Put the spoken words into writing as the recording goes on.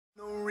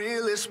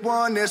this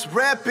one is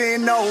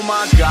reppin', oh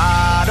my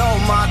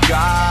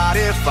God,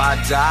 if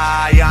I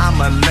die, I'm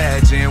a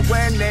legend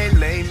when they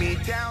lay me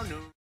down.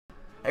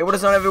 Hey, what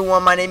is up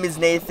everyone, my name is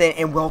Nathan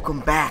and welcome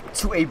back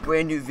to a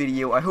brand new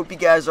video. I hope you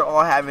guys are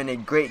all having a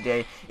great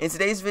day. In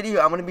today's video,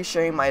 I'm going to be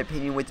sharing my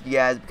opinion with you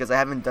guys because I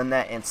haven't done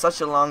that in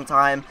such a long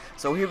time.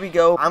 So here we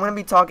go. I'm going to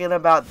be talking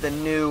about the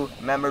new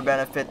member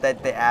benefit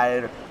that they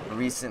added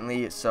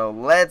recently. So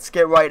let's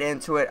get right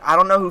into it. I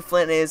don't know who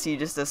Flint is. He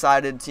just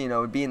decided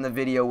to, be in the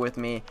video with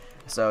me.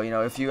 So,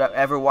 if you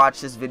ever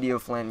watch this video,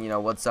 Flint,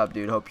 what's up,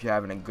 dude? Hope you're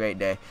having a great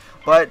day.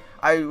 But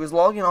I was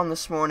logging on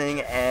this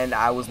morning, and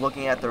I was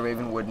looking at the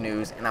Ravenwood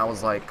news, and I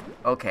was like,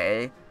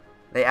 okay,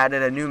 they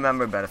added a new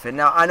member benefit.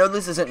 Now, I know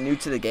this isn't new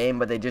to the game,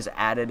 but they just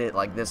added it,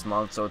 like, this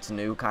month, so it's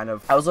new, kind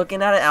of. I was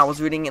looking at it, and I was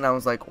reading it, and I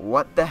was like,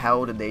 what the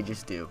hell did they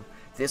just do?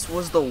 This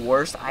was the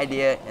worst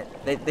idea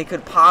they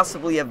could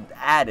possibly have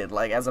added,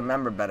 like, as a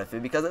member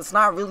benefit, because it's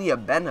not really a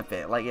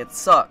benefit. Like, it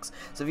sucks.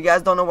 So if you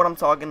guys don't know what I'm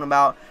talking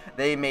about,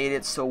 they made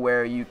it so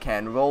where you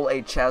can roll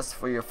a chest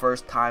for your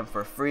first time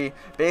for free.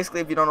 Basically,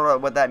 if you don't know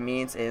what that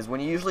means, is when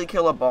you usually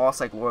kill a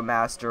boss like Lore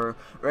Master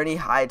or any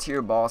high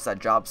tier boss that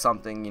drops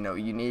something,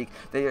 unique,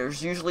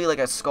 there's usually like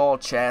a skull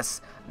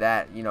chest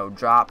that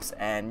drops,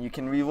 and you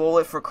can re-roll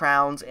it for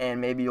crowns, and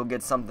maybe you'll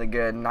get something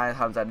good. 9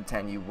 times out of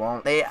 10 you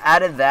won't. They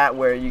added that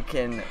where you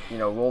can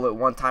roll it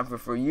one time for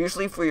free.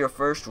 Usually for your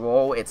first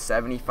roll it's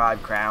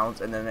 75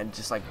 crowns, and then it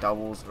just like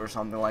doubles or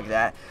something like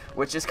that,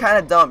 which is kind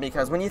of dumb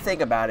because when you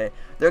think about it,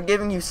 they're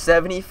giving you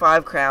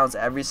 75 crowns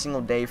every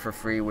single day for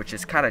free, which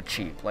is kind of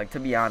cheap. Like, to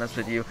be honest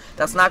with you,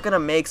 that's not gonna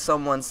make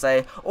someone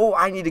say, oh,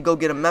 I need to go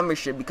get a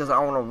membership because I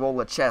want to roll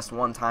a chest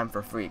one time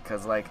for free,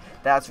 because like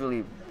that's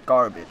really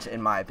garbage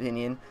in my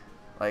opinion.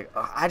 Like,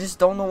 I just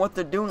don't know what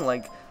they're doing.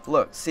 Like,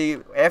 look, see,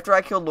 after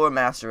I killed Lore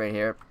Master right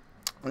here,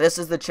 this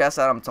is the chest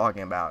that I'm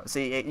talking about.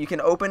 See, you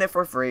can open it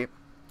for free.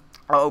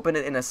 I'll open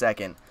it in a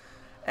second,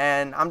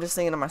 and I'm just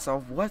thinking to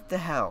myself, what the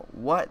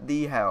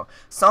hell,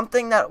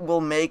 something that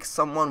will make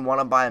someone want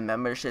to buy a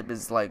membership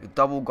is like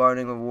double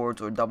guarding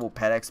rewards or double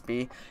pet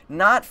XP,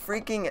 not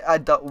freaking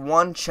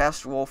one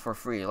chest roll for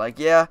free. Like,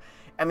 yeah,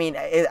 I mean,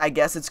 I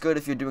guess it's good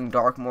if you're doing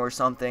Darkmoor or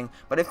something,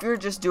 but if you're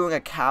just doing a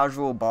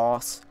casual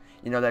boss,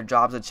 that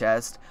drops a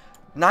chest,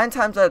 9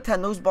 times out of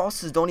 10, those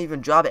bosses don't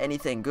even drop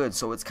anything good,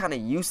 so it's kind of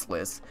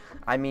useless.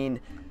 I mean,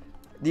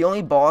 the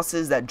only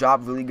bosses that drop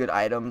really good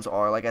items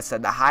are, like I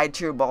said, the high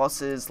tier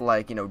bosses,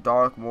 like,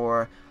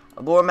 Darkmoor.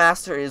 Lore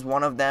Master is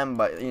one of them,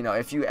 but,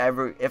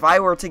 if I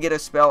were to get a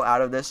spell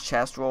out of this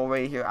chest roll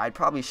right here, I'd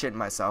probably shit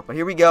myself. But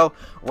here we go.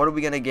 What are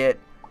we gonna get?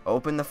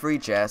 Open the free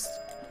chest.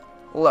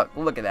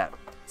 Look at that.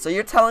 So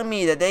you're telling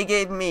me that they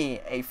gave me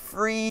a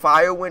free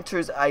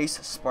Firewinter's Ice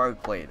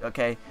Spark Plate,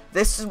 okay?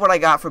 This is what I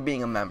got for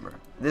being a member.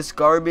 This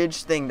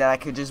garbage thing that I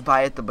could just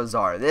buy at the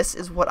bazaar. This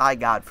is what I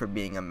got for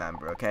being a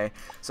member, okay?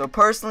 So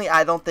personally,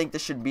 I don't think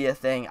this should be a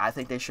thing. I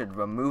think they should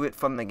remove it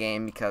from the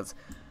game because,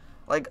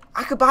 like,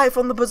 I could buy it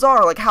from the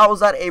bazaar. Like, how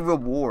is that a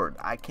reward?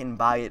 I can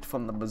buy it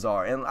from the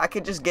bazaar, and I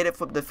could just get it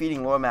from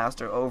defeating Lore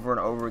Master over and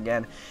over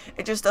again.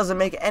 It just doesn't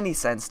make any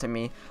sense to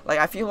me. Like,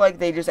 I feel like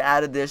they just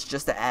added this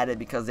just to add it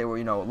because they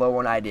were, low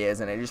on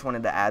ideas, and they just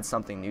wanted to add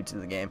something new to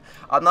the game.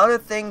 Another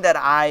thing that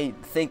I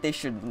think they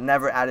should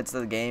never add it to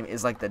the game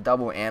is, like, the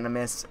double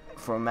animus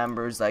for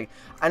members. Like,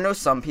 I know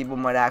some people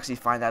might actually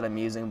find that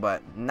amusing,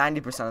 but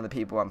 90% of the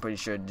people, I'm pretty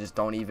sure, just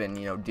don't even,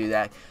 do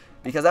that.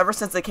 Because ever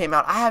since it came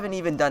out, I haven't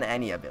even done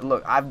any of it.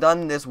 Look, I've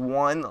done this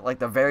one, like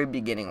the very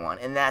beginning one,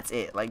 and that's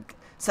it. Like,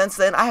 since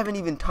then, I haven't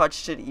even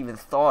touched it, even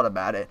thought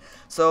about it.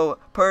 So,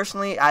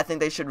 personally, I think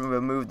they should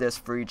remove this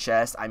free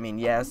chest. I mean,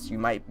 yes, you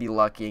might be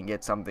lucky and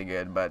get something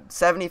good, but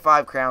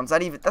 75 crowns,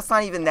 that's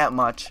not even that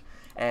much.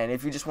 And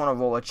if you just want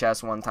to roll a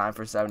chest one time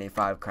for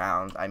 75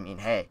 crowns, I mean,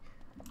 hey,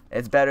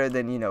 it's better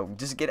than,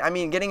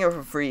 getting it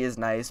for free is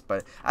nice,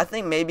 but I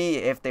think maybe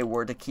if they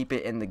were to keep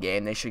it in the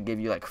game, they should give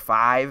you like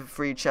 5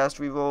 free chest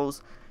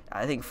rerolls.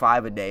 I think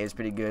 5 a day is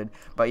pretty good,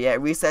 but yeah, it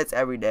resets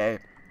every day.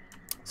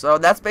 So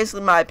that's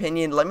basically my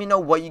opinion. Let me know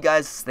what you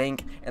guys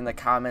think in the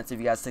comments. If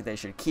you guys think they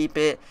should keep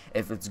it,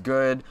 if it's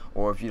good,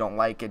 or if you don't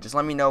like it, just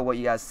let me know what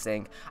you guys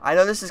think. I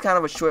know this is kind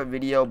of a short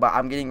video, but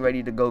I'm getting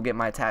ready to go get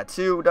my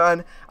tattoo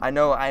done. I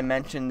know I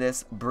mentioned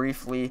this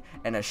briefly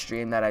in a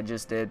stream that I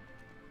just did.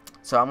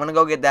 So I'm going to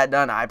go get that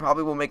done. I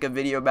probably will make a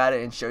video about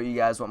it and show you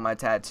guys what my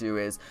tattoo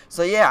is.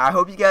 So yeah, I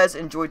hope you guys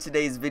enjoyed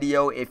today's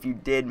video. If you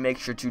did, make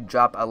sure to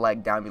drop a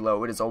like down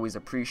below. It is always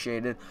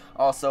appreciated.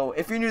 Also,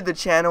 if you're new to the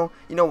channel,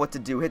 you know what to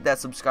do. Hit that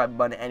subscribe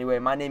button. Anyway,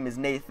 my name is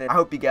Nathan. I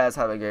hope you guys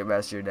have a great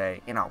rest of your day,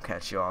 and I'll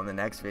catch you all in the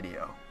next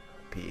video.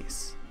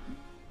 Peace.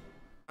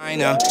 I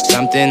know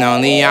something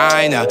only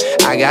I know.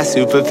 I got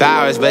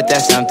superpowers, but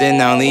that's something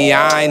only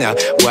I know.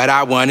 What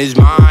I want is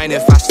mine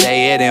if I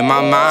say it in my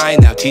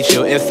mind. I'll teach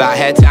you if I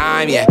had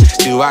time, yeah.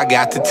 Do I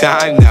got the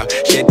time? No.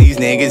 Shit these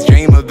niggas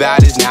dream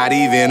about is not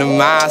even a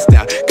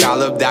milestone.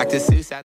 Call up Dr. Seuss.